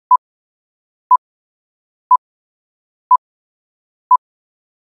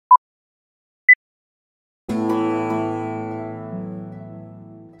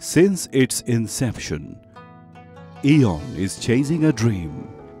Since its inception, Eon is chasing a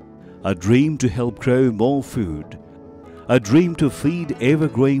dream to help grow more food, a dream to feed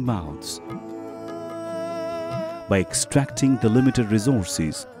ever-growing mouths by extracting the limited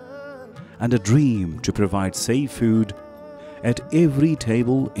resources, and a dream to provide safe food at every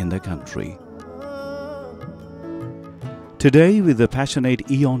table in the country. Today, with the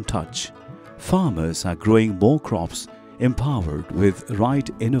passionate Eon touch, farmers are growing more crops empowered with right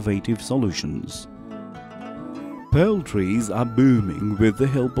innovative solutions. Poultries are booming with the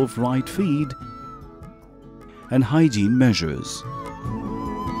help of right feed and hygiene measures.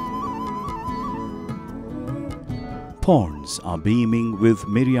 Ponds are beaming with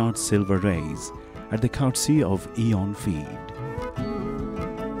myriad silver rays at the courtesy of Eon Feed.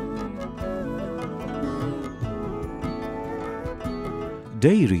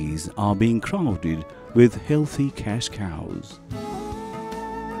 Dairies are being crowded with healthy cash cows.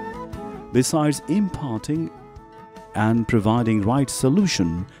 Besides imparting and providing right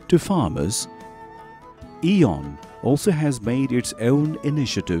solution to farmers, Eon also has made its own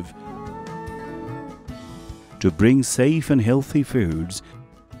initiative to bring safe and healthy foods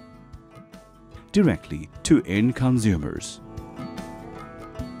directly to end consumers.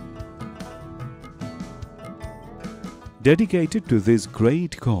 Dedicated to this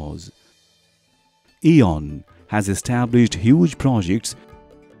great cause, Eon has established huge projects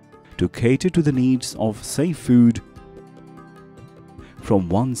to cater to the needs of safe food from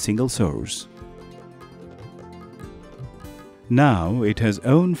one single source. Now it has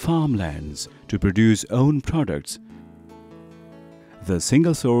own farmlands to produce own products. The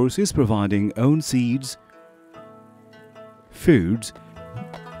single source is providing own seeds, foods,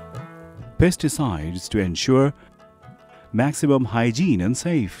 pesticides to ensure maximum hygiene and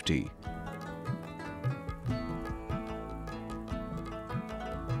safety.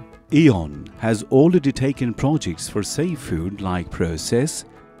 Eon has already taken projects for safe food like process,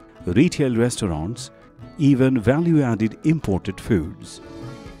 retail restaurants, even value-added imported foods.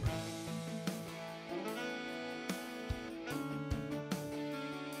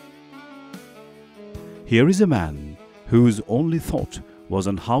 Here is a man whose only thought was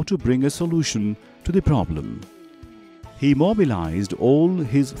on how to bring a solution to the problem. He mobilized all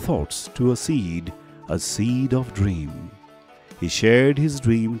his thoughts to a seed of dream. He shared his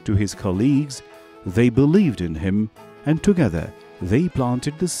dream to his colleagues, they believed in him, and together they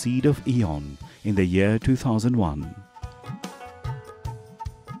planted the seed of Eon in the year 2001.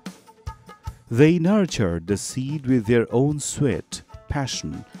 They nurtured the seed with their own sweat,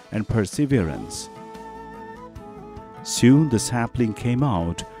 passion, and perseverance. Soon the sapling came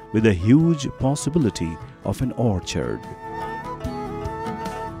out with a huge possibility of an orchard.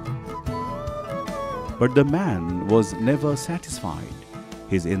 But the man was never satisfied.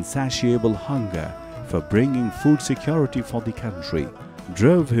 His insatiable hunger for bringing food security for the country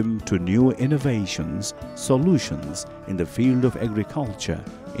drove him to new innovations, solutions in the field of agriculture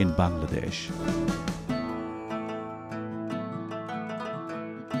in Bangladesh.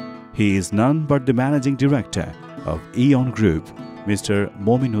 He is none but the managing director of Eon Group, Mr.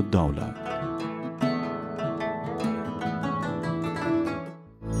 Mominuddaula.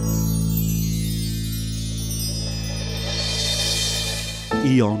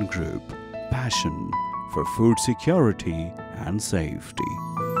 Eon Group, passion for food security and safety.